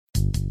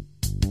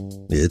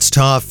It's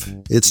tough.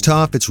 It's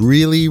tough. It's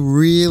really,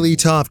 really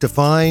tough to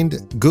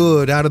find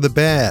good out of the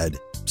bad.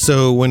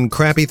 So when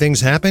crappy things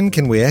happen,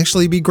 can we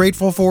actually be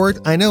grateful for it?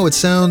 I know it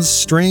sounds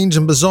strange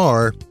and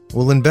bizarre.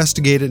 We'll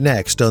investigate it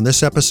next on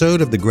this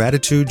episode of the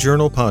Gratitude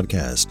Journal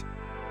podcast.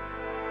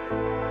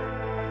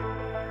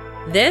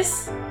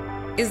 This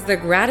is the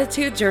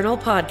Gratitude Journal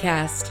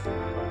podcast.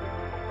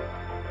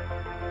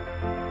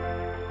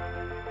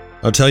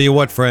 I'll tell you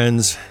what,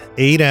 friends,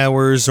 8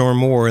 hours or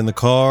more in the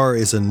car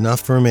is enough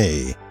for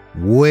me.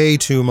 Way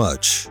too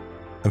much.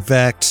 In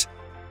fact,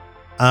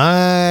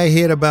 I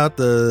hit about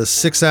the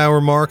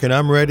 6-hour mark and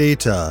I'm ready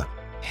to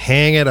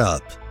hang it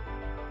up.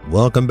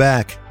 Welcome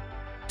back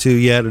to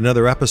yet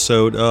another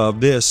episode of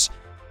this,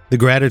 the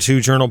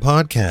Gratitude Journal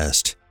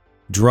podcast,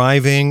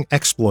 Driving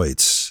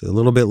Exploits, a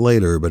little bit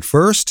later. But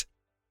first,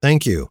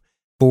 thank you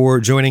for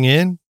joining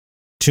in,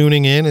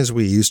 tuning in, as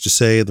we used to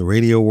say in the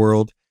radio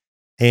world,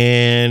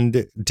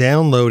 and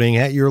downloading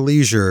at your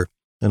leisure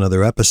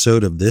another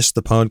episode of this,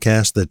 the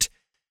podcast that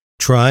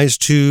tries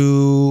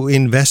to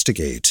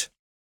investigate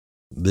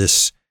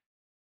this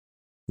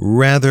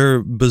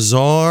rather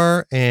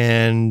bizarre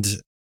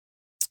and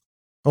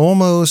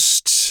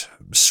almost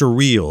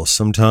surreal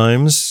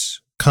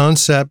sometimes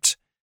concept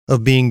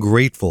of being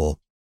grateful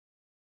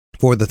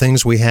for the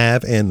things we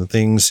have and the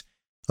things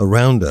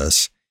around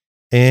us.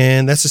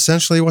 And that's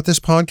essentially what this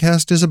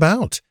podcast is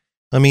about.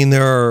 I mean,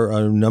 there are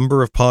a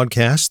number of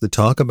podcasts that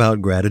talk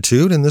about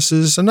gratitude, and this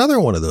is another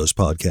one of those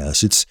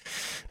podcasts.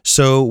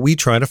 So we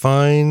try to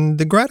find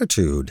the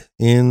gratitude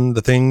in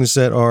the things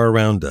that are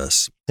around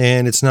us.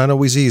 And it's not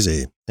always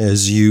easy,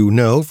 as you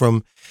know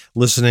from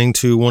listening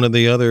to one of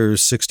the other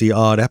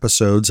 60-odd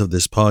episodes of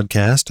this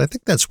podcast. I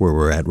think that's where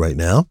we're at right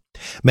now.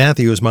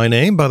 Matthew is my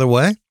name, by the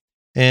way,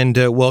 and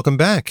welcome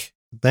back.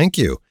 Thank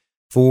you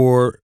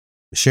for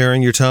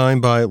sharing your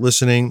time by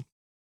listening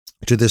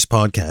to this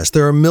podcast.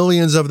 There are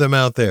millions of them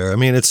out there. I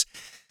mean, it's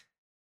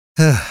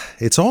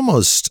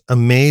almost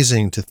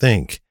amazing to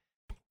think,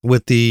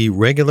 with the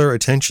regular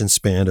attention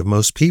span of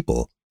most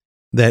people,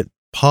 that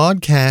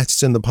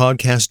podcasts in the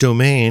podcast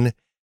domain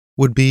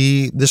would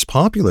be this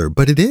popular,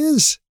 but it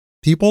is.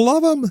 People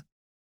love them,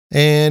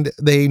 and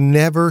they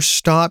never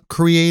stop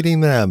creating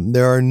them.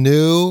 There are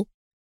new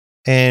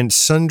and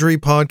sundry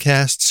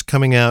podcasts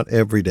coming out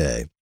every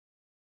day,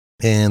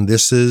 and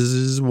this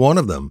is one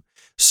of them.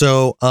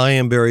 So I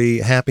am very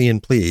happy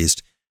and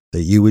pleased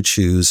that you would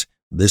choose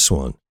this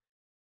one.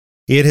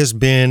 It has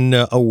been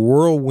a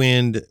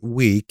whirlwind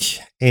week,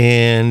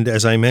 and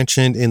as I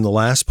mentioned in the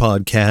last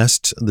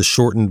podcast, the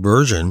shortened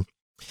version,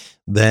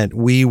 that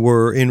we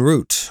were en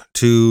route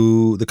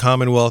to the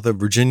Commonwealth of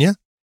Virginia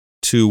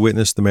to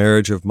witness the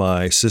marriage of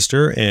my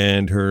sister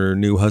and her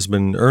new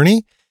husband,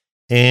 Ernie,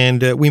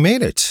 and we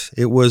made it.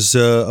 It was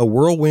a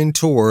whirlwind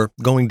tour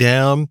going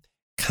down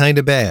kind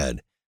of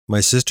bad. My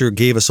sister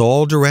gave us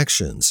all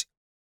directions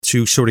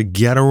to sort of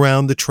get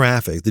around the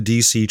traffic, the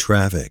DC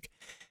traffic.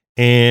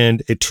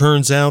 And it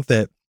turns out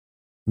that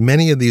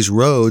many of these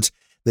roads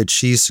that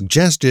she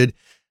suggested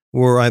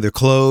were either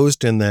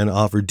closed and then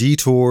offered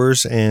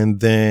detours, and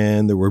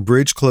then there were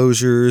bridge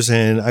closures.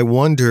 And I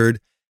wondered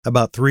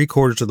about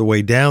 3/4 of the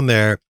way down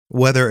there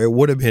whether it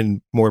would have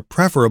been more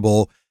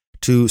preferable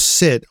to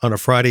sit on a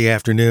Friday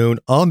afternoon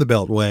on the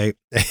Beltway,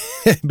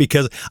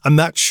 because I'm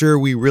not sure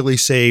we really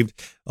saved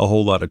a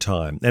whole lot of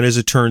time. And as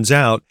it turns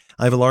out,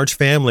 I have a large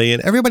family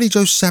and everybody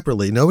drove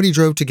separately. Nobody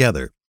drove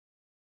together.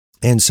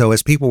 And so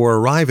as people were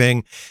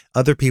arriving,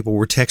 other people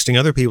were texting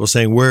other people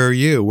saying, "Where are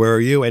you? Where are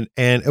you?" And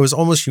it was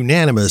almost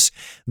unanimous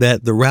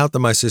that the route that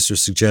my sister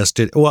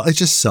suggested, well, it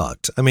just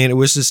sucked. I mean, it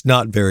was just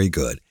not very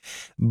good.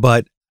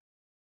 But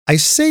I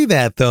say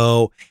that,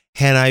 though,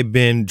 had I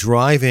been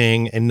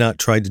driving and not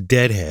tried to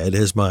deadhead,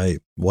 as my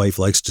wife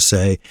likes to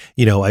say,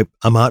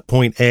 I'm at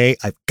point A,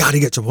 I've got to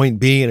get to point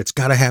B, and it's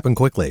got to happen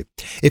quickly.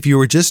 If you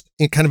were just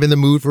kind of in the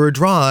mood for a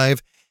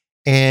drive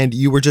and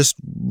you were just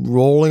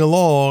rolling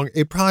along,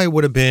 it probably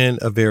would have been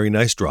a very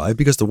nice drive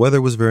because the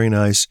weather was very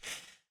nice.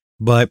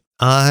 But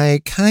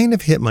I kind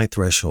of hit my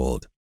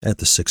threshold at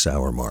the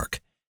 6-hour mark.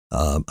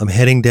 I'm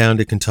heading down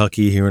to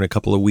Kentucky here in a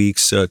couple of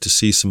weeks to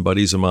see some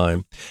buddies of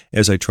mine,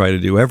 as I try to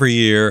do every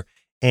year.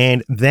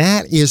 And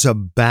that is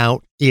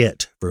about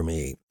it for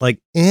me. Like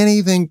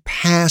anything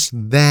past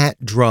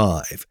that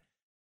drive,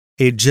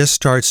 it just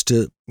starts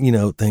to,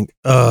 think,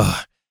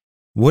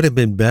 would have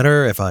been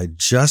better if I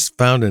just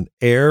found an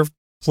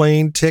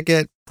airplane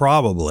ticket?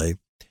 Probably.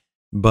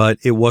 But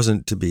it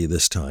wasn't to be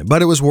this time.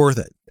 But it was worth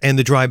it. And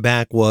the drive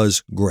back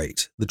was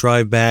great. The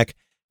drive back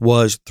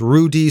was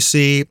through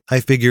DC. I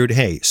figured,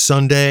 hey,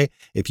 Sunday,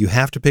 if you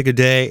have to pick a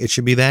day, it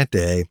should be that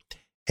day.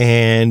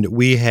 And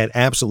we had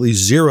absolutely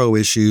zero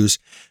issues,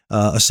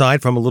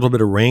 aside from a little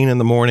bit of rain in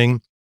the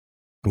morning.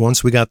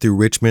 Once we got through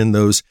Richmond,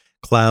 those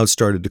clouds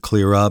started to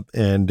clear up,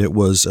 and it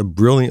was a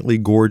brilliantly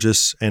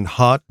gorgeous and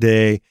hot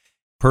day,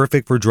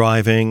 perfect for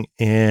driving,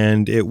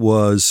 and it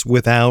was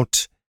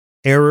without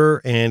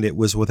error, and it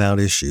was without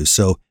issues.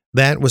 So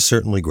that was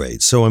certainly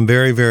great. So I'm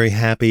very, very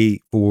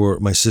happy for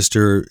my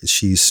sister.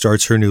 She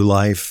starts her new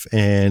life,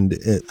 and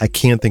I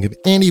can't think of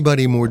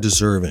anybody more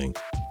deserving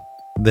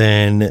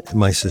than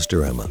my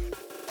sister Emma.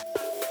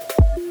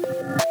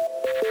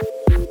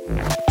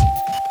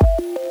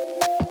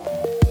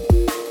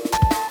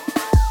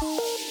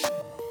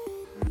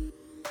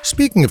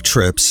 Speaking of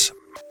trips,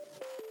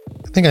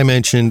 I think I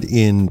mentioned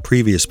in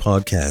previous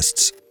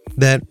podcasts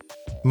that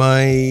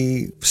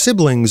my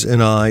siblings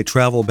and I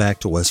travel back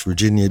to West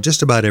Virginia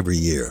just about every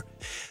year.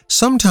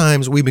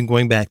 Sometimes we've been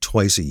going back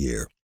twice a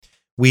year.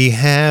 We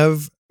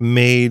have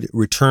made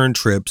return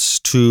trips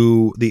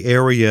to the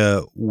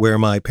area where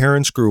my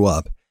parents grew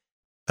up,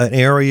 an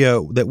area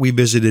that we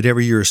visited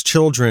every year as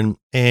children,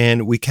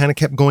 and we kind of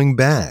kept going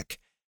back,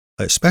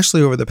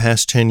 especially over the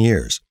past 10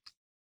 years.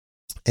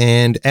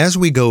 And as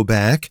we go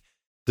back,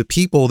 the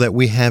people that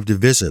we have to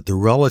visit, the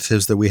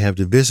relatives that we have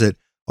to visit,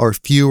 are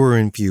fewer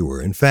and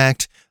fewer. In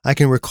fact, I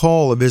can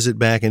recall a visit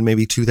back in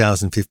maybe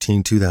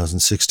 2015,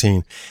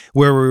 2016,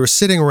 where we were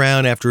sitting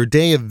around after a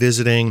day of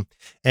visiting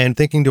and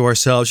thinking to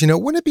ourselves,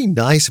 wouldn't it be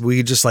nice if we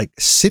could just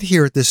sit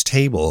here at this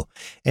table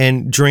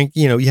and drink,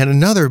 yet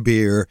another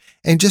beer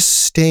and just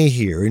stay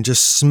here and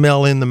just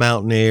smell in the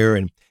mountain air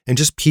and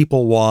just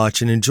people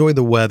watch and enjoy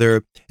the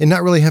weather and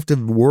not really have to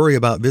worry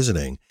about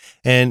visiting.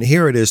 And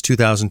here it is,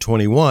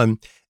 2021,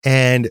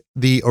 and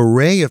the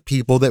array of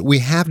people that we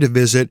have to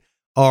visit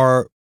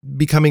are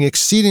becoming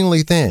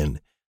exceedingly thin.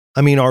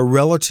 I mean, our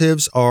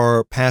relatives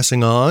are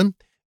passing on,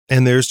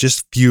 and there's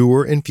just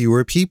fewer and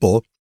fewer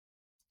people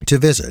to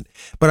visit.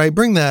 But I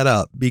bring that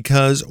up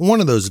because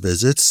one of those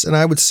visits, and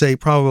I would say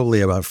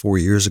probably about 4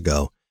 years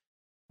ago,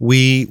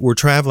 we were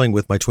traveling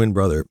with my twin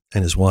brother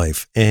and his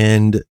wife,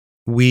 and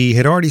we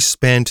had already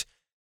spent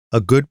a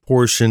good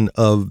portion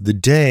of the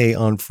day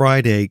on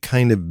Friday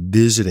kind of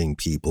visiting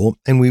people,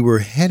 and we were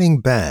heading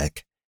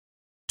back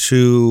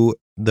to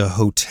the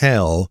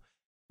hotel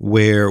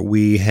where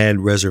we had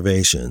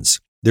reservations.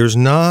 There's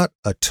not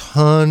a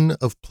ton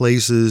of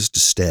places to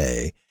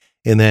stay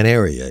in that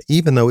area,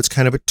 even though it's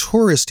kind of a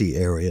touristy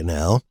area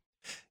now.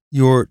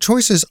 Your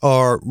choices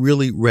are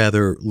really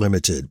rather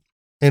limited.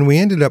 And we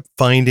ended up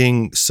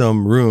finding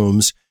some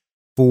rooms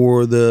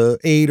for the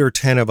 8 or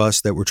 10 of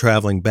us that were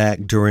traveling back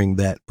during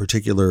that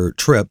particular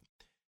trip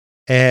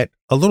at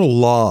a little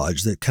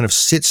lodge that kind of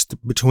sits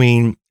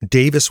between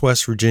Davis,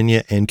 West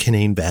Virginia and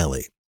Canaan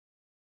Valley.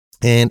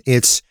 And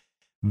it's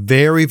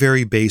very,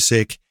 very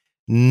basic,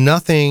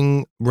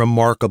 nothing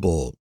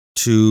remarkable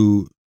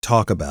to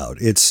talk about.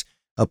 It's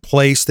a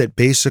place that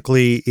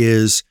basically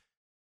is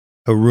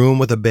a room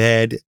with a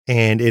bed,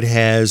 and it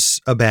has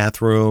a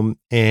bathroom,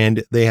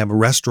 and they have a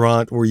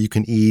restaurant where you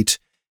can eat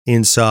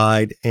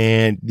inside,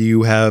 and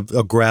you have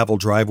a gravel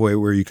driveway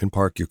where you can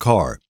park your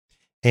car.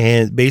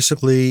 And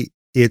basically,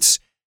 it's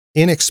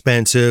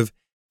inexpensive,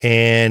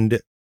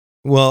 and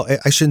well,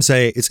 I shouldn't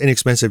say it's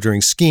inexpensive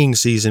during skiing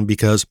season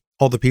because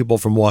all the people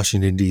from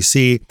Washington,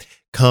 D.C.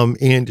 come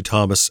into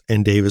Thomas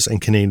and Davis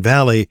and Canaan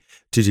Valley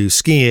to do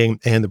skiing,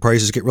 and the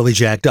prices get really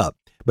jacked up.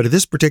 But at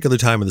this particular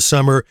time of the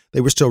summer,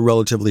 they were still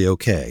relatively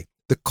okay.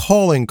 The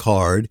calling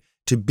card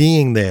to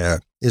being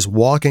there is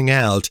walking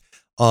out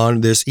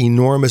on this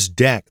enormous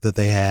deck that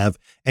they have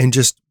and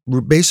just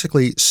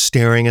basically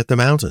staring at the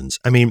mountains.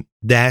 I mean,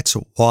 that's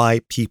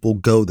why people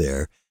go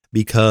there,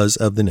 because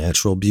of the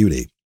natural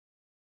beauty.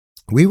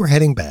 We were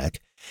heading back,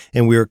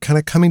 and we were kind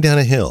of coming down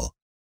a hill,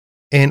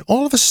 and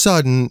all of a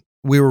sudden,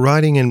 we were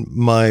riding in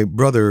my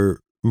brother's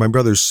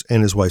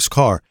and his wife's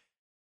car.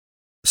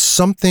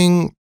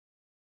 Something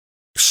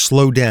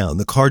slowed down.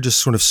 The car just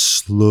sort of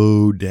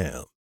slowed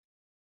down,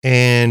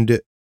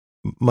 and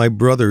my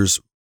brother's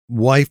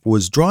wife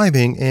was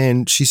driving,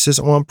 and she says,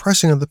 "Oh, I'm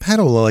pressing on the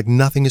pedal like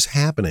nothing is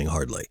happening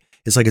hardly.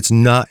 It's like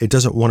it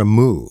doesn't want to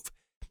move."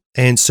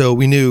 And so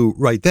we knew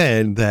right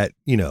then that,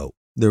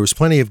 there was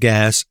plenty of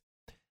gas,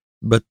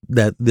 but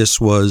that this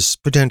was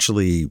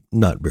potentially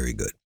not very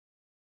good.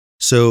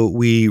 So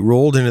we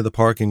rolled into the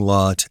parking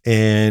lot,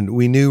 and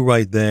we knew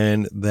right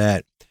then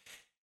that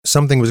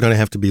something was going to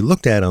have to be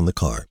looked at on the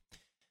car.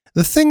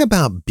 The thing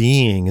about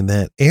being in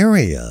that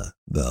area,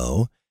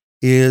 though,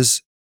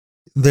 is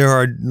there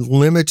are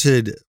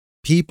limited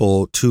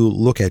people to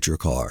look at your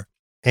car.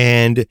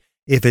 And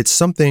if it's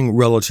something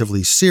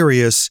relatively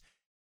serious,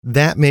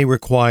 that may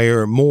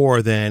require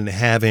more than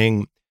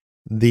having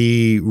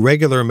the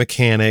regular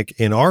mechanic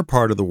in our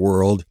part of the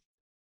world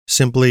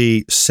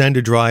simply send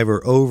a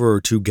driver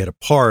over to get a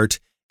part,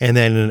 and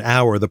then in an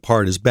hour the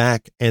part is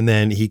back, and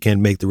then he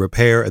can make the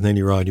repair, and then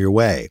you're on your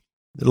way.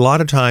 A lot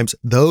of times,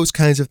 those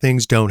kinds of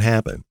things don't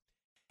happen.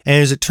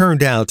 And as it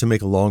turned out, to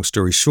make a long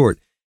story short,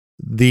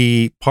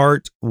 the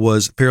part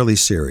was fairly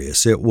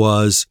serious. It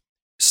was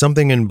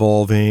something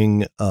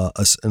involving an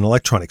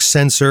electronic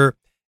sensor,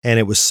 and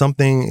it was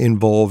something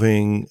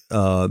involving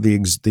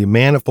the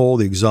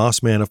manifold, the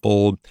exhaust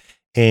manifold,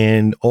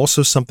 and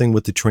also something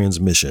with the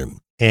transmission.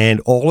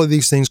 And all of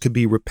these things could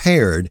be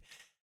repaired,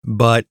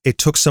 but it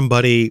took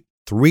somebody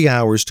 3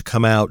 hours to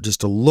come out just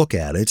to look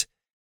at it,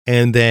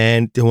 and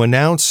then to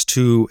announce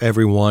to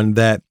everyone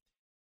that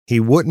he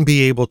wouldn't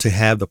be able to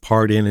have the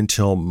part in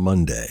until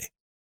Monday.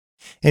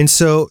 And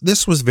so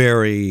this was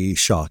very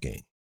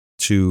shocking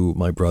to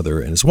my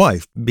brother and his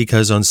wife,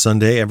 because on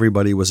Sunday,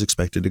 everybody was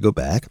expected to go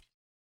back,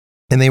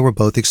 and they were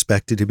both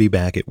expected to be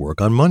back at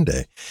work on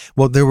Monday.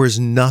 Well, there was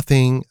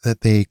nothing that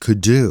they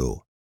could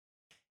do.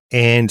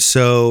 And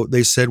so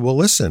they said, well,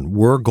 listen,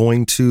 we're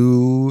going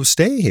to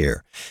stay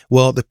here.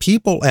 Well, the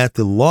people at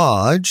the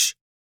lodge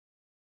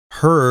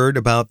heard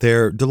about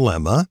their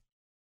dilemma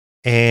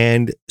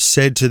and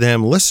said to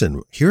them,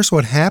 listen, here's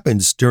what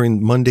happens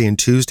during Monday and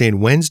Tuesday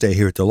and Wednesday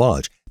here at the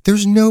lodge.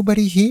 There's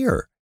nobody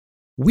here.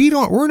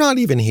 We're not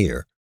even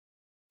here.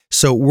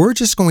 So we're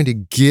just going to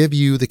give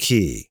you the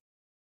key,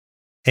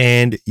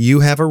 and you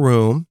have a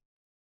room,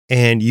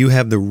 and you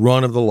have the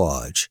run of the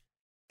lodge.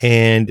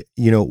 And,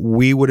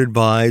 we would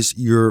advise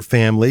your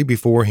family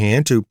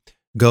beforehand to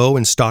go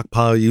and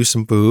stockpile you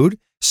some food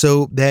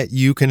so that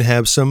you can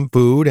have some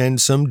food and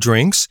some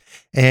drinks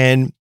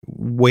and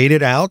wait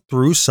it out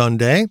through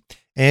Sunday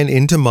and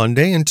into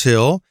Monday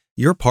until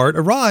your part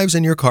arrives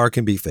and your car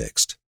can be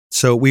fixed.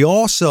 So we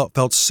all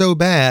felt so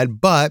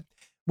bad, but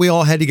we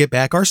all had to get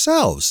back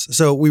ourselves.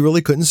 So we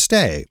really couldn't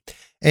stay.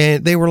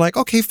 And they were like,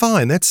 okay,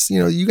 fine. That's,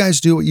 you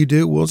guys do what you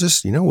do. We'll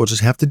just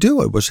have to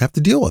do it. We'll just have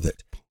to deal with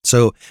it.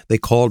 So they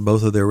called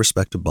both of their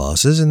respective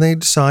bosses, and they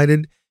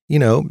decided,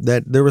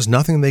 that there was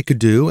nothing they could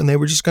do, and they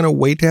were just going to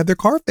wait to have their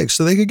car fixed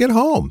so they could get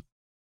home.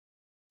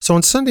 So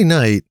on Sunday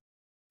night,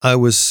 I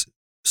was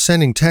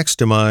sending text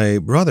to my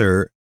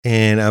brother,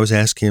 and I was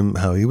asking him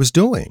how he was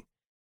doing.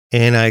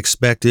 And I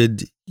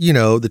expected,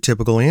 the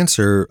typical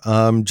answer.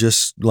 I'm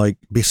just like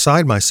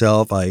beside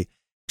myself. I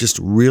just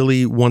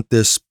really want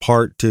this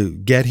part to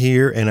get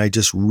here, and I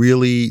just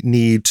really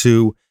need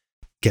to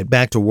get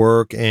back to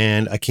work,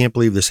 and I can't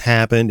believe this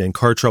happened, and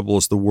car trouble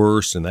is the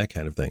worst, and that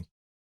kind of thing.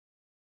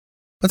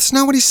 But that's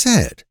not what he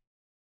said.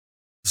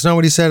 It's not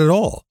what he said at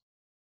all.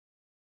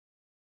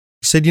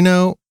 He said,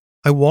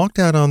 I walked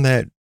out on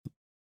that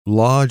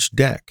lodge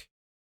deck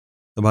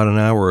about an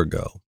hour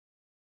ago,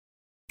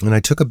 and I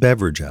took a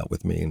beverage out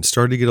with me, and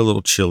started to get a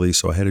little chilly,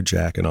 so I had a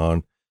jacket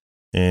on,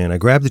 and I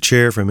grabbed the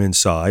chair from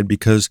inside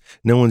because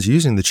no one's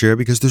using the chair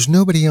because there's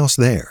nobody else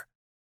there.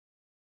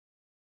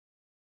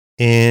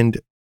 And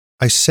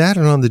I sat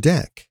on the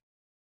deck,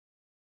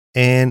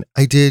 and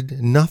I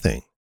did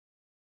nothing.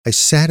 I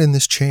sat in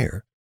this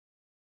chair.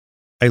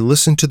 I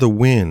listened to the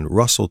wind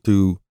rustle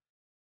through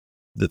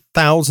the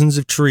thousands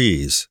of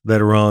trees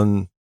that are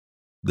on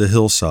the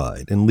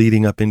hillside and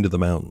leading up into the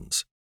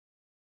mountains.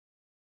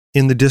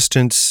 In the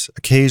distance,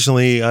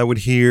 occasionally I would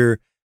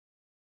hear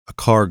a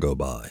car go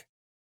by.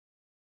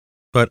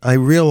 But I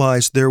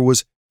realized there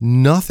was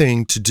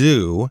nothing to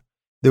do.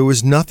 There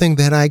was nothing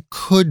that I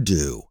could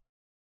do.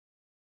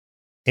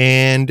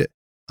 And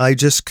I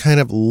just kind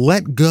of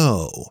let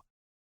go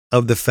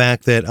of the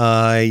fact that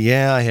I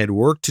had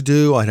work to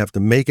do. I'd have to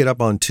make it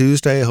up on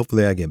Tuesday.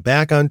 Hopefully I get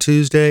back on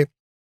Tuesday.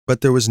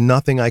 But there was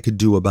nothing I could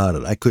do about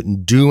it. I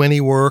couldn't do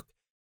any work.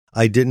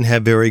 I didn't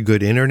have very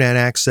good internet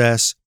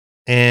access.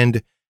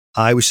 And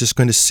I was just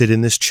going to sit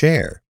in this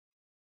chair.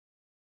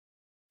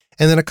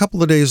 And then a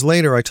couple of days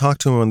later, I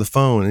talked to him on the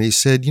phone, and he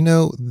said,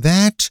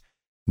 that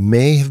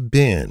may have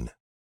been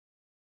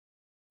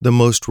the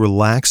most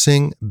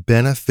relaxing,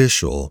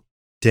 beneficial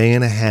day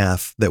and a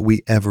half that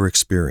we ever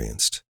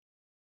experienced.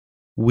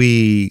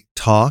 We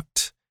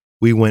talked,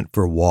 we went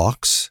for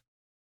walks,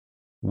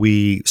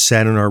 we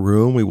sat in our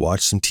room, we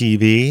watched some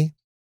TV,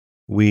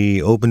 we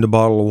opened a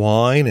bottle of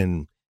wine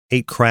and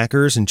ate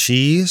crackers and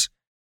cheese,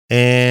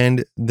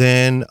 and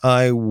then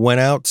I went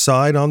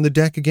outside on the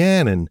deck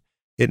again and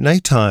at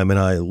nighttime, and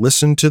I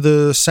listened to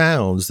the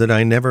sounds that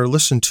I never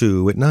listened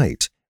to at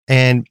night.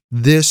 And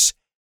this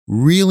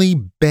really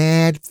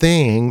bad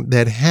thing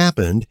that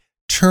happened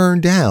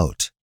turned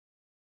out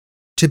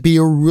to be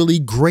a really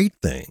great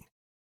thing.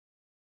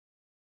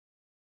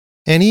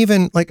 And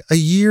even like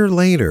years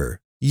later,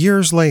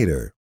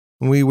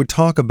 when we would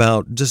talk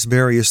about just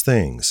various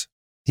things,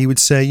 he would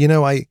say,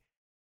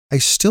 I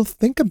still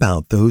think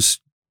about those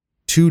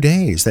 2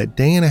 days, that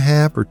day and a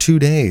half or 2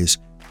 days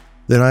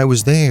that I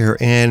was there,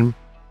 and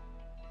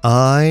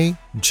I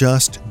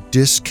just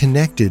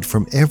disconnected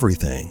from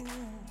everything.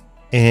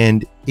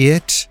 And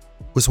it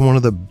was one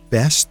of the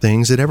best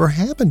things that ever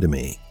happened to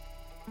me.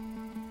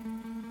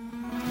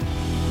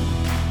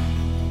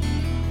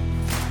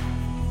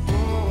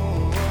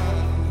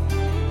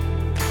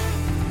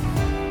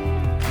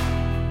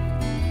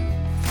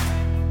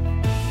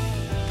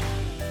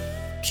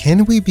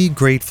 Can we be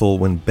grateful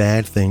when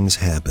bad things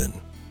happen?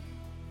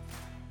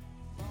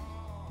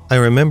 I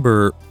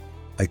remember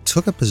I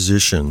took a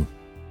position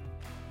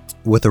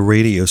with a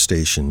radio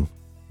station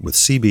with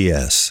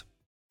CBS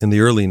in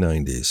the early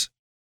 90s.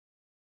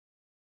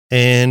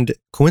 And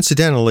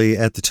coincidentally,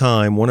 at the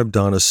time, one of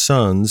Donna's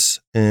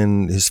sons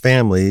and his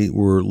family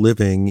were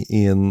living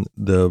in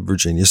the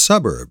Virginia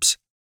suburbs.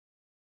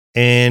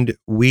 And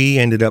we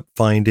ended up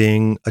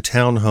finding a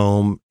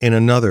townhome in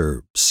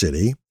another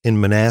city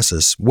in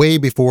Manassas, way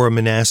before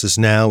Manassas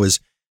now is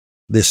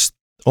this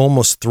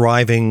almost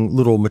thriving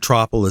little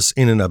metropolis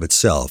in and of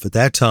itself. At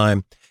that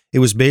time, it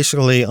was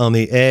basically on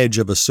the edge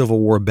of a Civil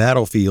War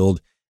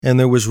battlefield, and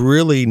there was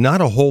really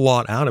not a whole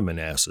lot out of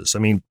Manassas. I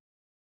mean,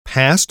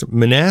 past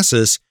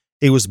Manassas,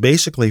 it was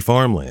basically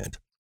farmland.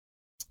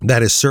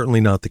 That is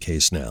certainly not the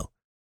case now.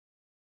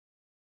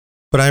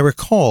 But I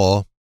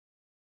recall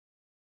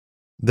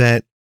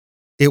that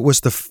it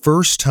was the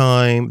first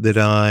time that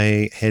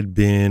I had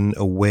been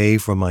away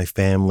from my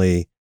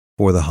family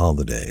for the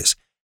holidays.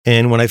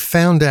 And when I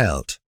found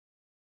out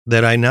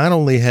that I not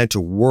only had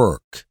to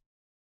work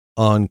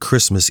on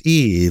Christmas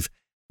Eve,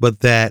 but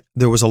that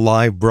there was a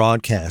live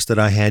broadcast that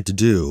I had to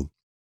do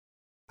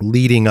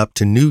leading up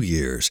to New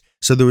Year's.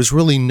 So there was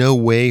really no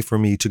way for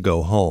me to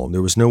go home.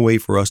 There was no way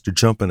for us to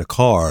jump in a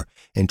car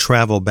and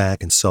travel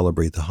back and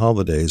celebrate the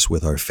holidays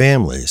with our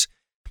families,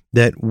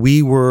 that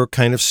we were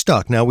kind of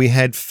stuck. Now, we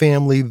had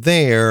family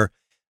there,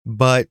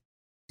 but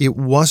it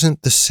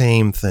wasn't the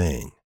same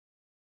thing.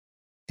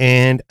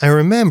 And I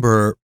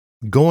remember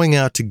going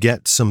out to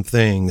get some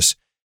things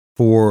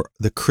for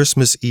the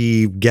Christmas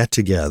Eve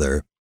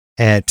get-together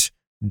at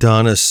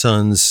Donna's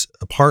son's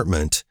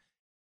apartment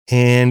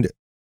and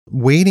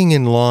waiting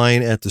in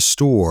line at the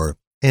store,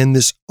 and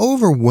this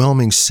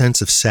overwhelming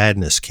sense of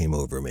sadness came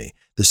over me,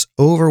 this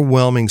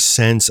overwhelming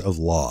sense of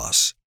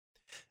loss.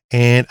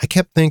 And I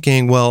kept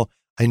thinking, well,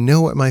 I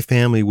know what my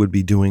family would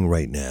be doing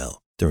right now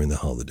during the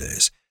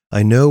holidays.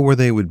 I know where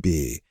they would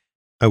be.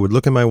 I would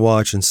look at my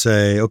watch and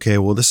say, okay,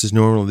 well, this is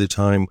normally the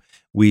time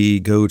we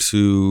go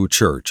to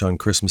church on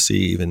Christmas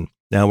Eve, and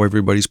now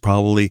everybody's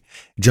probably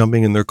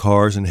jumping in their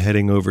cars and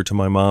heading over to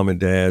my mom and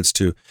dad's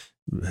to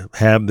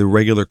have the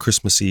regular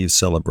Christmas Eve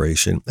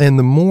celebration. And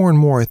the more and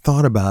more I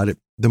thought about it,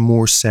 the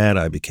more sad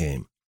I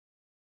became.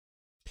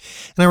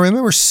 And I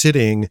remember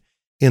sitting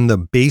in the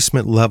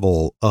basement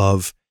level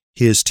of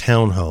his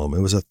townhome.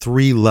 It was a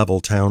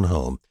 3-level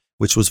townhome,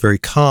 which was very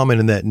common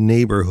in that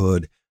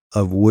neighborhood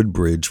of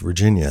Woodbridge,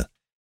 Virginia,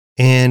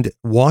 and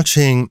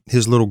watching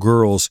his little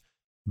girls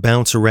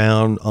bounce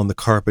around on the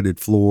carpeted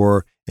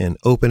floor and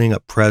opening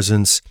up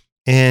presents.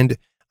 And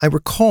I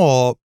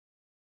recall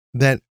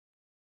that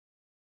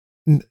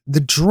the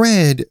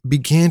dread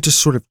began to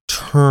sort of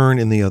turn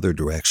in the other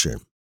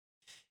direction.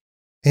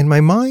 And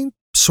my mind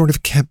sort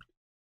of kept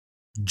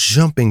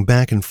jumping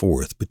back and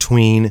forth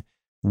between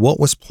what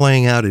was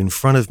playing out in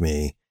front of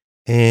me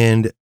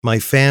and my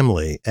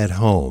family at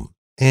home.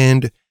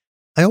 And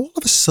I all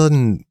of a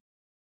sudden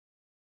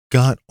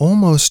got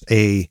almost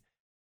a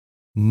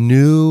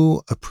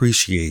new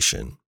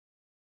appreciation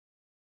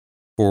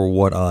for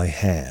what I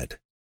had.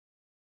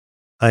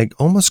 I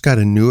almost got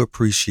a new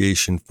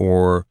appreciation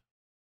for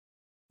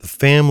the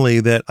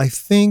family that I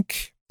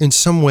think in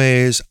some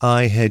ways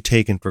I had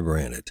taken for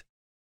granted.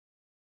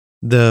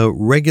 The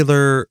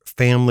regular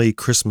family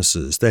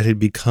Christmases that had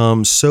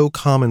become so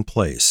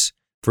commonplace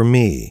for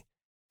me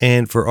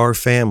and for our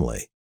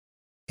family.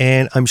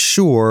 And I'm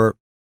sure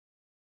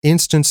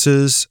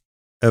instances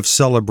of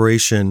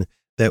celebration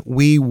that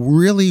we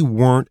really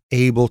weren't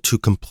able to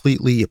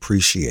completely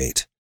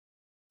appreciate.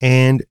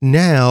 And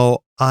now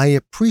I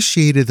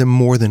appreciated them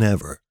more than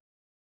ever.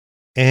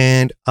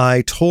 And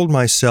I told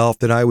myself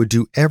that I would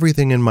do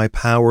everything in my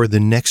power the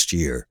next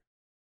year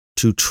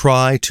to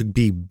try to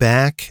be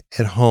back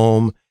at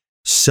home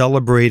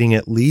celebrating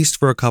at least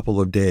for a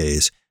couple of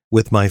days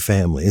with my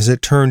family. As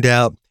it turned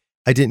out,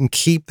 I didn't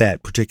keep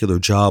that particular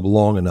job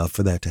long enough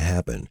for that to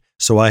happen.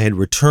 So I had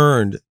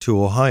returned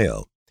to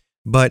Ohio.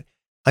 But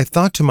I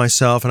thought to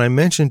myself, and I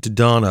mentioned to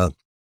Donna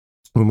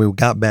when we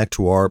got back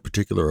to our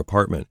particular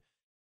apartment,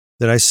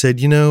 that I said,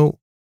 you know,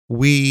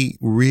 we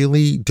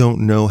really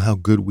don't know how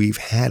good we've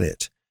had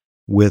it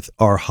with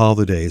our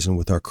holidays and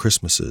with our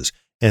Christmases,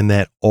 and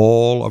that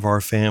all of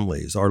our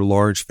families, our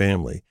large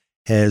family,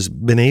 has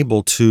been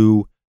able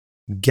to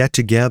get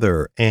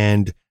together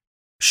and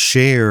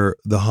share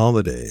the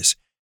holidays.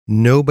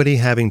 Nobody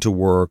having to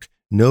work,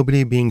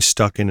 nobody being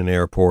stuck in an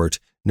airport,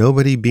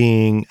 nobody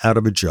being out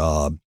of a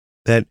job,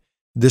 that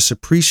this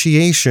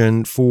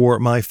appreciation for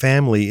my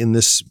family in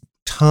this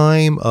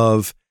time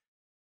of,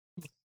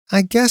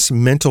 I guess,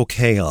 mental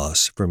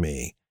chaos for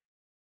me,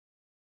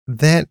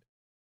 that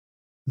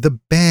the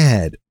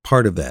bad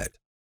part of that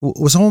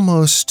was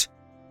almost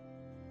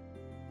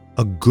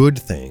a good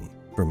thing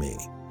for me,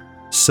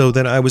 so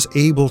that I was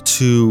able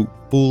to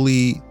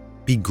fully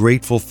be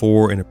grateful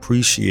for and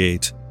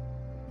appreciate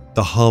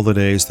the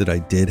holidays that I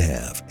did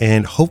have,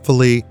 and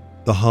hopefully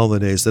the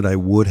holidays that I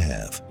would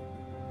have.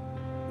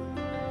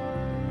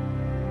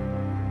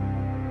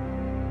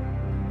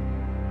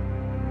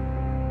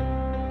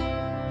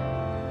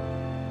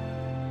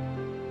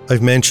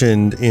 I've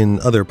mentioned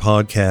in other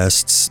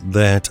podcasts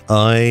that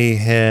I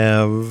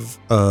have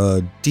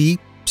a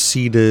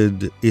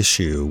deep-seated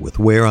issue with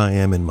where I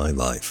am in my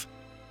life.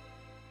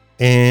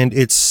 And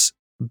it's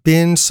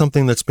been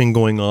something that's been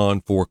going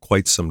on for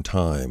quite some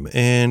time.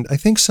 And I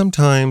think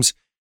sometimes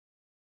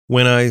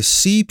when I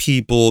see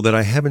people that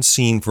I haven't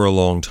seen for a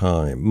long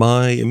time,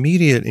 my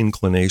immediate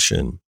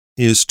inclination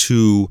is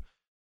to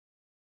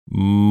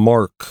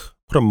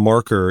put a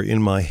marker in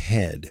my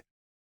head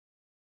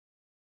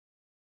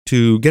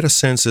to get a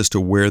sense as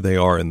to where they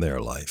are in their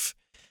life.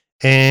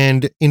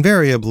 And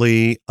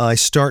invariably, I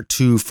start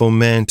to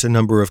foment a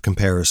number of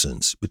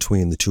comparisons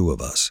between the two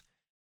of us.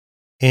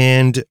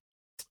 And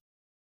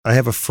I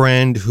have a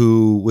friend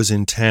who was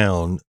in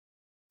town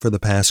for the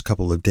past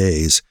couple of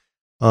days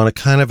on a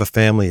kind of a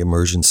family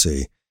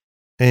emergency.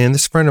 And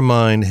this friend of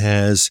mine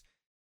has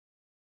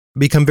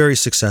become very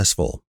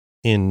successful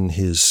in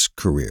his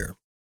career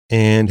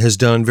and has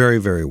done very,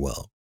 very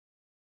well.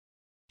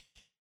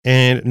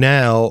 And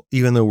now,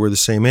 even though we're the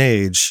same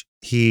age,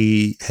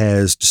 he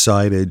has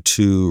decided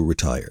to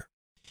retire.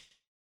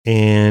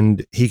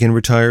 And he can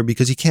retire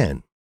because he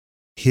can.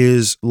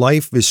 His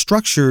life is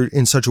structured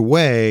in such a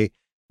way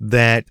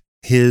that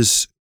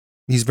he's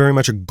very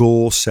much a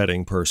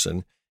goal-setting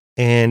person.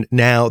 And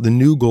now the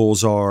new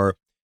goals are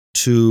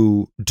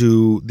to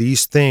do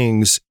these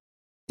things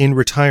in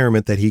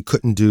retirement that he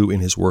couldn't do in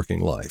his working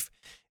life.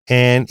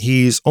 And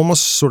he's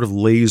almost sort of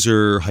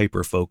laser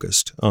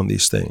hyper-focused on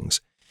these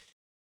things.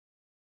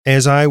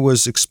 As I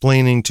was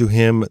explaining to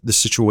him the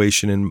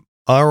situation in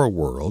our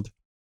world,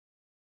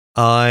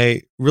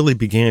 I really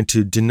began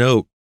to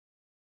denote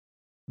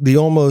the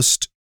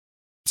almost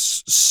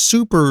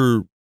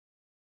super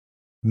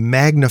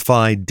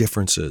magnified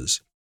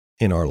differences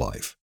in our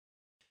life.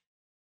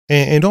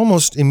 And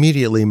almost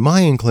immediately,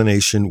 my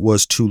inclination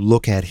was to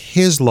look at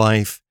his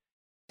life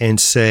and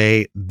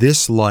say,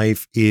 this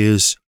life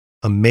is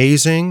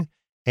amazing,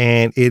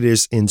 and it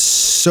is in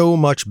so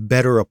much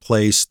better a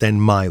place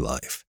than my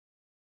life.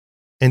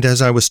 And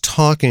as I was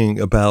talking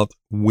about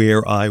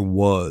where I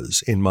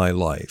was in my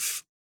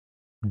life,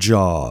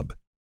 job,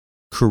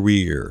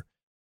 career,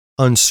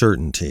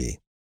 uncertainty,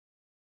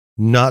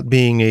 not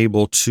being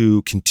able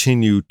to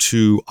continue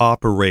to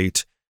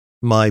operate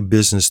my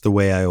business the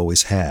way I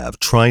always have,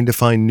 trying to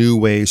find new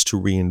ways to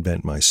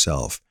reinvent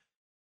myself,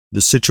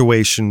 the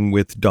situation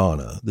with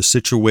Donna, the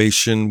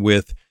situation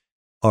with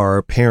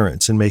our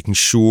parents and making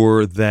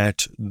sure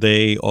that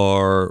they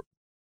are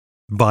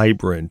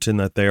vibrant and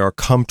that they are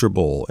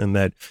comfortable and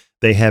that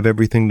they have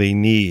everything they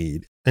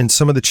need. And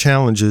some of the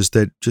challenges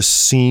that just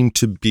seem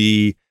to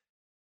be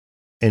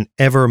an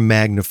ever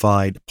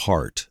magnified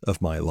part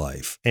of my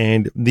life.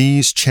 And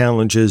these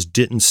challenges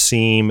didn't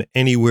seem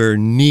anywhere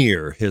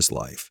near his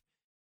life.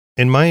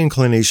 And my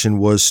inclination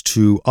was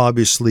to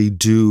obviously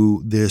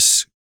do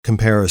this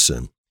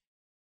comparison.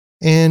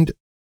 And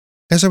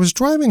as I was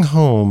driving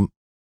home,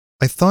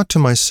 I thought to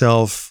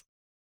myself,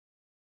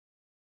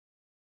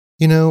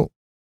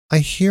 I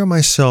hear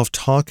myself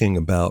talking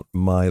about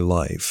my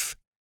life,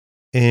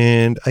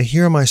 and I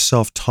hear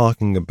myself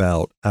talking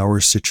about our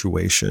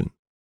situation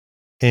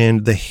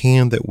and the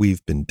hand that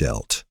we've been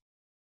dealt.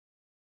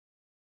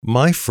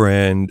 My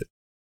friend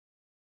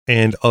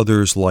and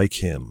others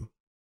like him,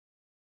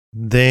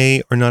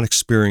 they are not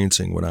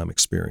experiencing what I'm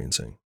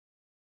experiencing.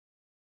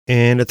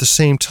 And at the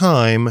same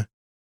time,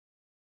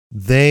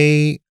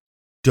 they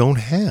don't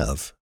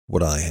have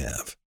what I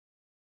have.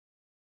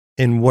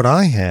 And what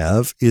I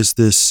have is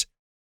this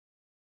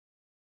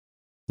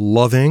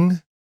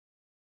loving,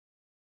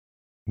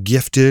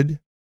 gifted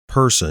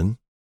person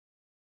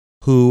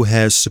who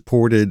has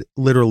supported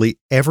literally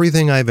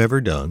everything I've ever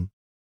done,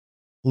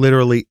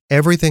 literally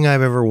everything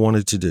I've ever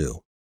wanted to do,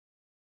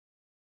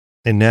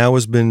 and now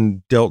has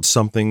been dealt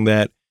something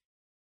that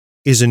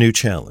is a new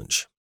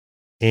challenge,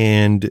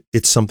 and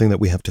it's something that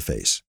we have to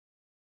face.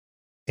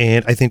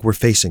 And I think we're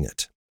facing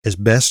it as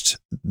best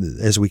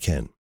as we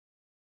can.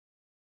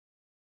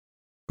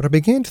 But I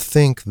began to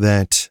think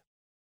that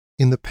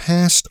in the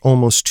past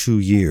almost 2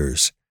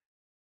 years,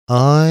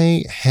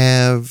 I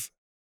have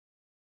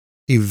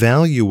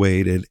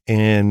evaluated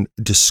and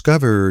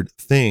discovered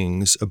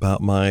things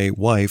about my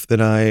wife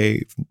that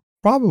I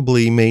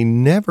probably may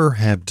never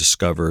have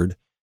discovered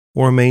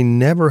or may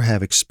never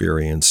have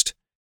experienced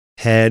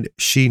had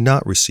she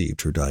not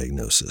received her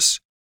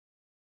diagnosis.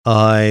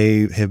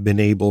 I have been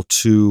able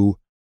to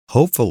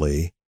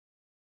hopefully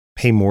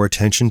pay more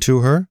attention to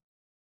her.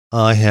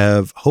 I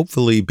have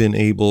hopefully been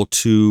able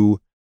to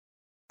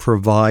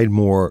provide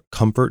more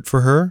comfort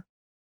for her.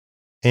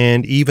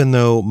 And even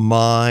though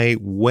my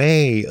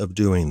way of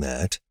doing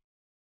that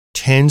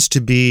tends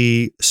to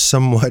be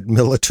somewhat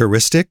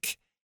militaristic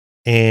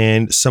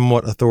and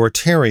somewhat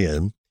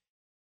authoritarian,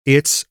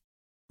 it's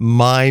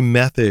my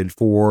method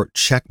for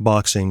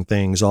checkboxing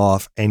things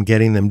off and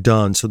getting them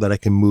done so that I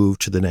can move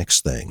to the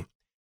next thing.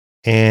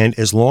 And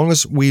as long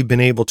as we've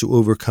been able to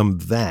overcome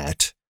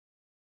that,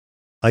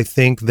 I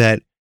think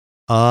that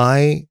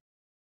I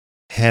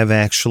have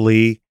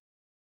actually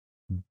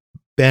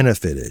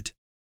benefited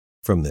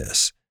from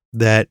this,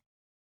 that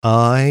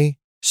I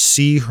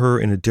see her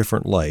in a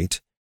different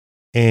light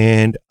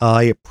and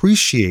I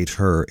appreciate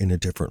her in a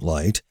different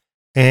light.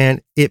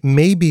 And it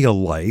may be a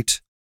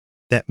light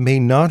that may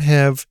not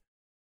have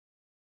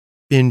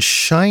been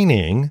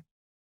shining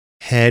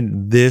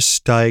had this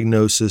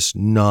diagnosis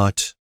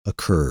not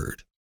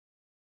occurred.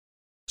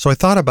 So I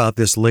thought about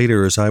this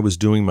later as I was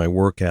doing my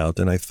workout,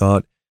 and I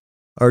thought,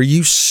 are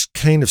you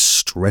kind of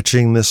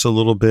stretching this a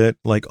little bit?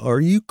 Like,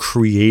 are you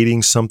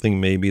creating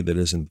something maybe that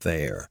isn't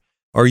there?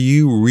 Are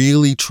you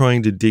really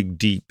trying to dig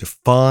deep to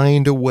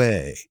find a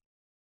way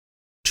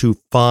to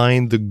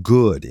find the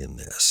good in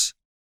this?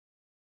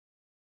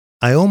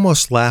 I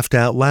almost laughed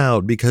out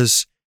loud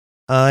because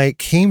I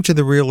came to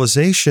the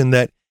realization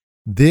that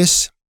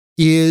this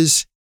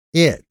is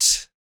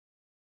it.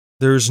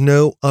 There's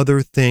no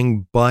other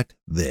thing but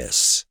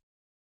this.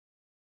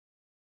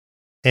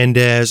 And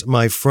as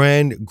my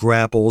friend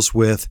grapples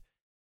with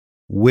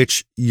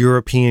which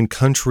European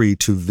country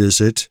to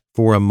visit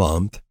for a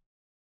month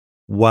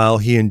while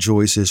he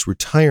enjoys his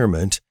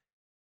retirement,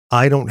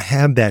 I don't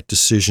have that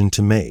decision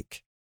to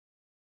make.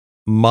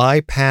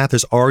 My path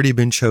has already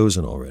been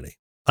chosen already.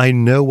 I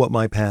know what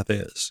my path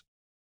is.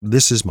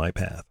 This is my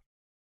path.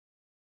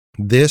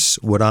 This,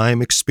 what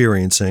I'm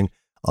experiencing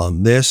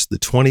on this, the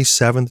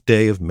 27th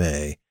day of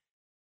May,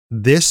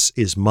 this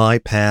is my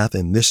path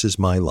and this is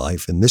my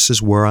life and this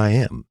is where I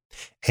am.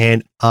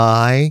 And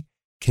I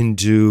can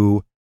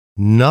do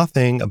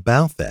nothing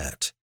about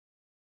that.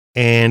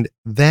 And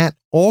that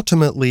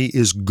ultimately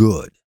is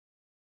good.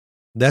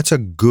 That's a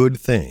good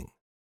thing.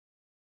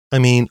 I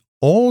mean,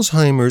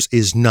 Alzheimer's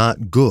is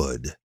not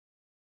good,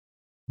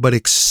 but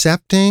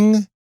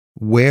accepting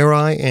where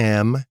I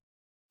am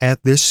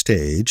at this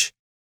stage,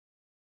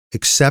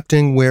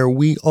 accepting where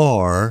we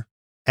are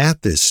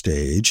at this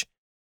stage,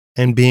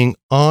 and being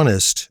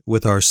honest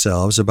with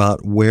ourselves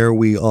about where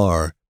we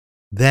are,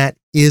 that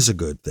is a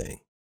good thing.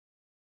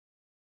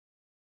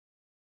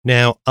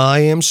 Now, I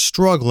am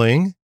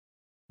struggling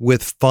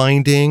with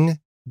finding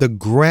the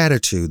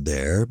gratitude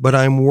there, but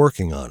I'm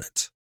working on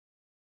it.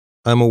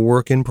 I'm a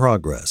work in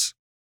progress.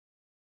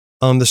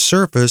 On the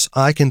surface,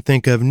 I can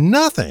think of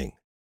nothing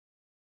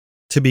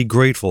to be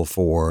grateful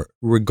for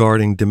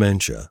regarding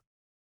dementia.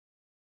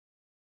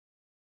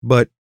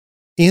 But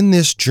in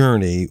this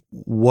journey,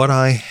 what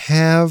I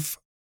have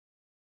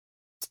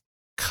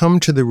come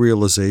to the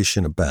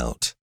realization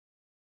about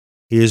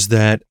is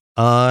that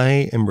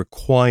I am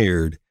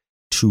required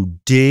to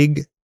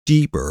dig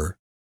deeper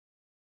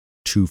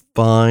to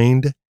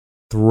find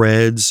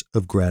threads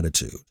of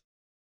gratitude.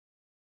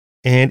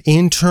 And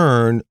in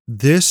turn,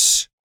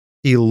 this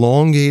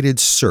elongated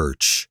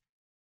search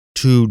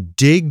to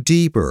dig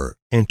deeper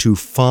and to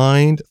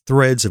find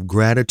threads of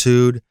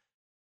gratitude,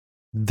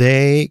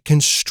 they can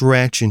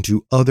stretch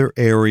into other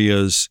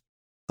areas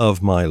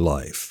of my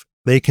life.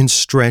 They can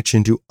stretch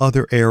into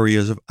other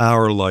areas of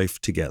our life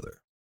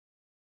together.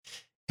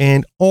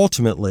 And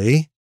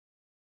ultimately,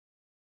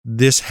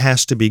 this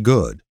has to be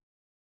good.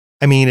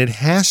 I mean, it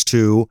has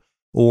to,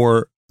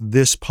 or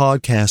this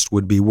podcast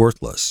would be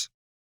worthless.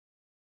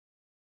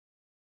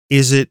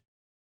 Is it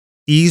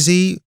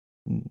easy?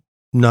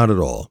 Not at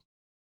all.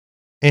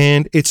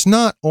 And it's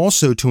not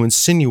also to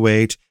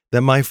insinuate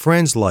that my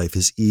friend's life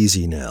is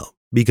easy now,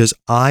 because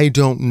I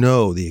don't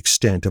know the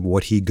extent of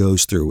what he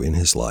goes through in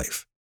his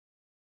life.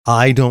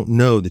 I don't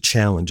know the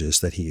challenges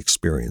that he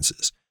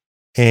experiences.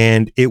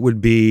 And it would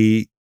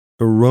be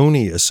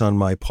erroneous on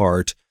my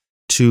part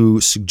to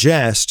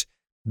suggest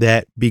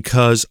that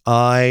because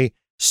I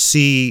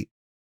see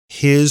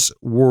his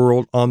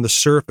world on the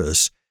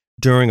surface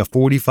during a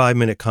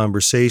 45-minute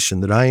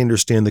conversation that I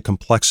understand the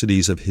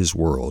complexities of his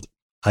world.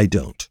 I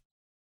don't.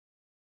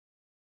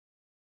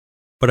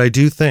 But I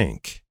do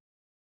think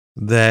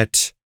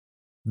that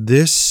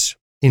this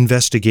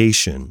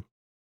investigation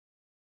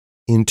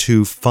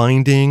into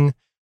finding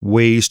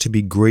ways to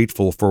be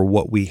grateful for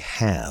what we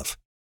have,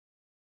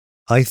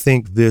 I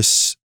think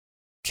this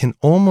can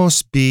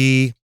almost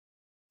be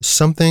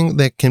something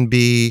that can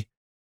be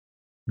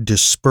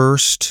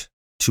dispersed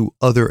to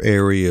other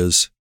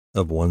areas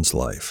of one's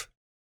life.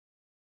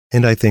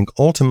 And I think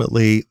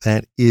ultimately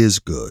that is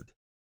good.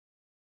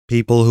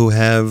 People who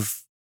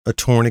have a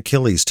torn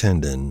Achilles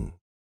tendon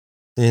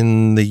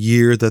in the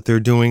year that they're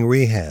doing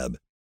rehab,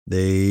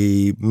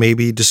 they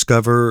maybe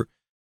discover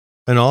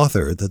an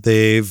author that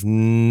they've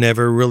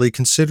never really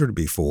considered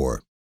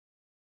before,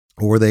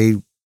 or they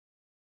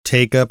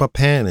take up a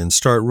pen and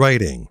start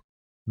writing.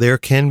 There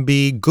can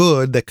be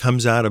good that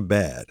comes out of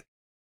bad.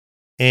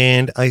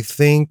 And I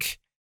think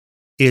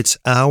it's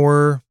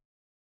our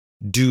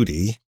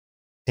duty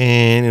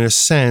and, in a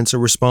sense, a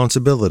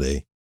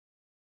responsibility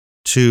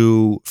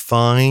to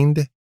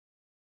find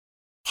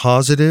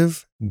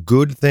positive,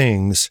 good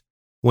things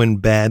when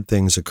bad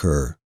things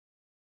occur.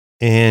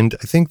 And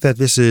I think that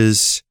this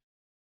is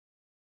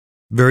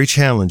very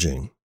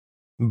challenging,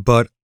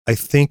 but I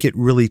think it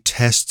really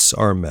tests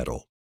our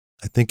mettle.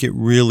 I think it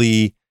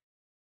really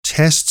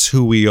tests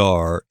who we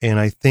are, and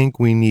I think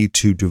we need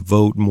to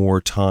devote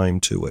more time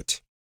to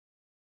it.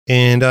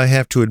 And I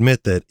have to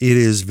admit that it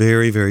is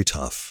very, very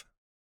tough.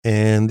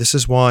 And this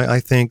is why I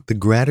think the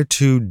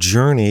gratitude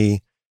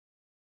journey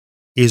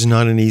is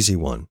not an easy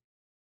one.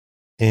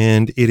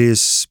 And it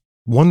is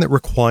one that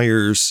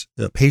requires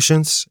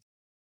patience,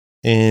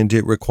 and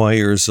it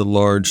requires a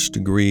large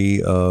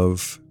degree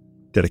of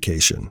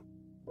dedication.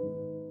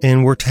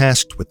 And we're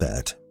tasked with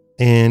that.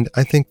 And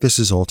I think this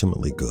is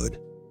ultimately good.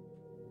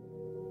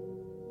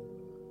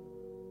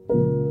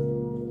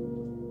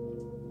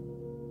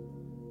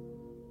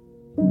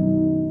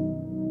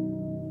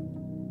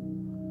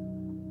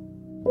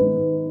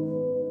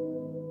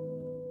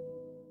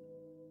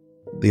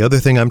 The other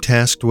thing I'm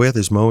tasked with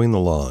is mowing the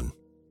lawn.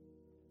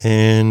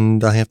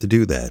 And I have to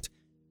do that.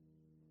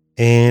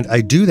 And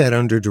I do that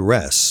under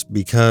duress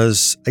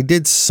because I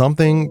did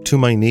something to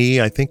my knee.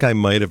 I think I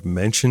might have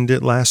mentioned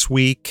it last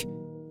week.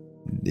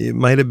 It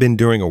might have been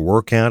during a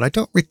workout. I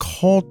don't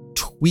recall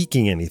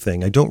tweaking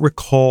anything. I don't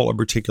recall a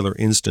particular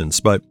instance,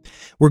 but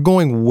we're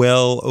going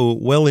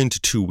well into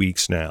 2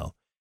 weeks now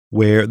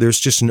where there's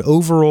just an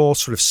overall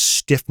sort of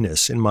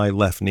stiffness in my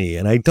left knee.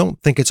 And I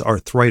don't think it's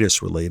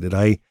arthritis related.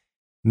 I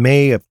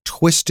may have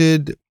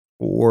twisted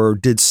or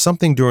did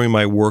something during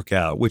my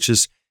workout, which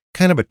is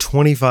kind of a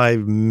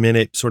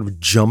 25-minute sort of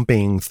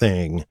jumping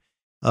thing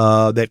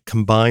that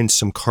combines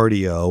some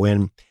cardio.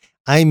 And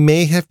I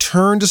may have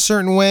turned a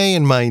certain way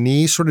and my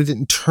knee sort of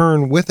didn't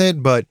turn with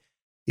it, but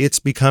it's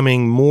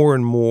becoming more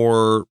and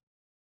more,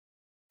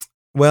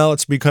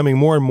 it's becoming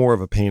more and more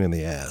of a pain in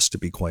the ass, to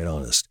be quite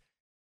honest.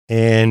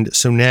 And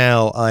so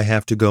now I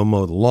have to go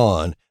mow the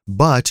lawn,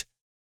 but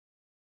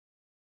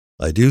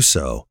I do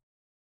so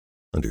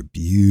under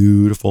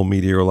beautiful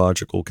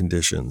meteorological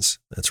conditions.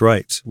 That's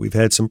right. We've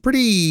had some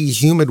pretty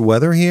humid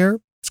weather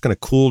here. It's going to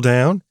cool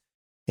down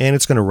and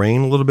it's going to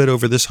rain a little bit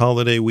over this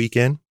holiday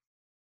weekend.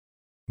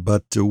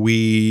 But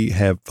we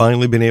have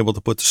finally been able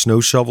to put the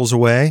snow shovels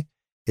away.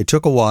 It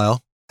took a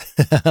while.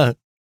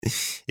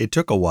 It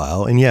took a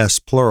while. And yes,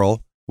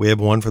 plural. We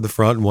have one for the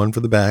front and one for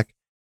the back.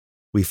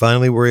 We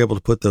finally were able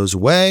to put those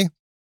away.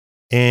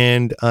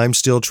 And I'm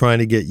still trying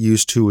to get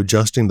used to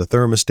adjusting the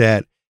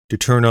thermostat to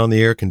turn on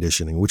the air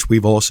conditioning, which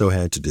we've also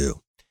had to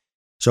do.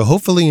 So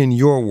hopefully in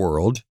your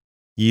world,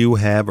 you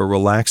have a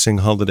relaxing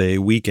holiday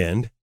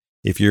weekend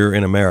if you're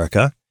in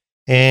America.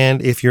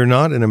 And if you're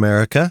not in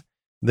America,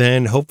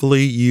 then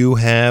hopefully you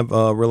have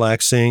a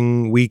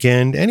relaxing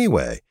weekend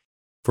anyway.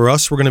 For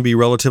us, we're going to be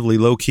relatively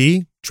low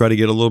key, try to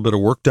get a little bit of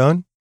work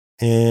done,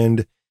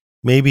 and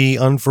maybe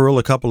unfurl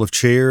a couple of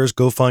chairs,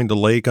 go find a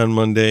lake on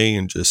Monday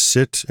and just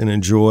sit and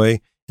enjoy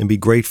and be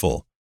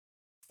grateful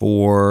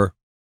for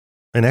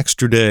an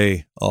extra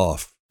day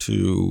off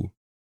to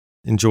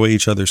enjoy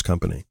each other's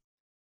company.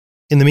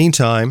 In the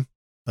meantime,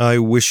 I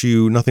wish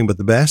you nothing but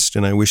the best,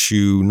 and I wish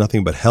you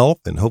nothing but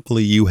health, and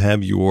hopefully you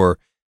have your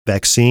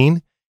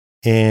vaccine.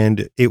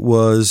 And it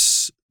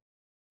was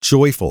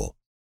joyful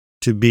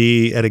to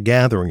be at a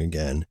gathering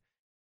again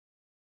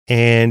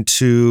and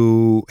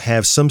to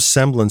have some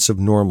semblance of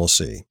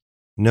normalcy,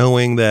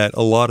 knowing that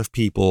a lot of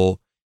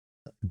people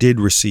did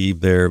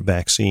receive their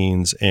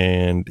vaccines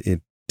and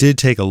it did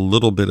take a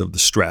little bit of the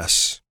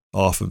stress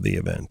off of the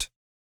event.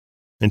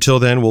 Until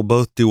then, we'll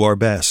both do our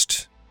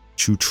best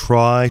to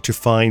try to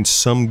find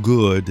some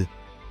good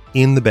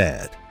in the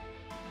bad.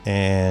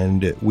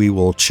 And we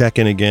will check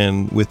in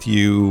again with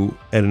you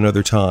at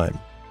another time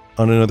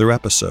on another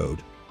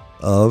episode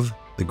of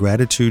the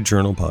Gratitude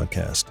Journal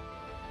Podcast.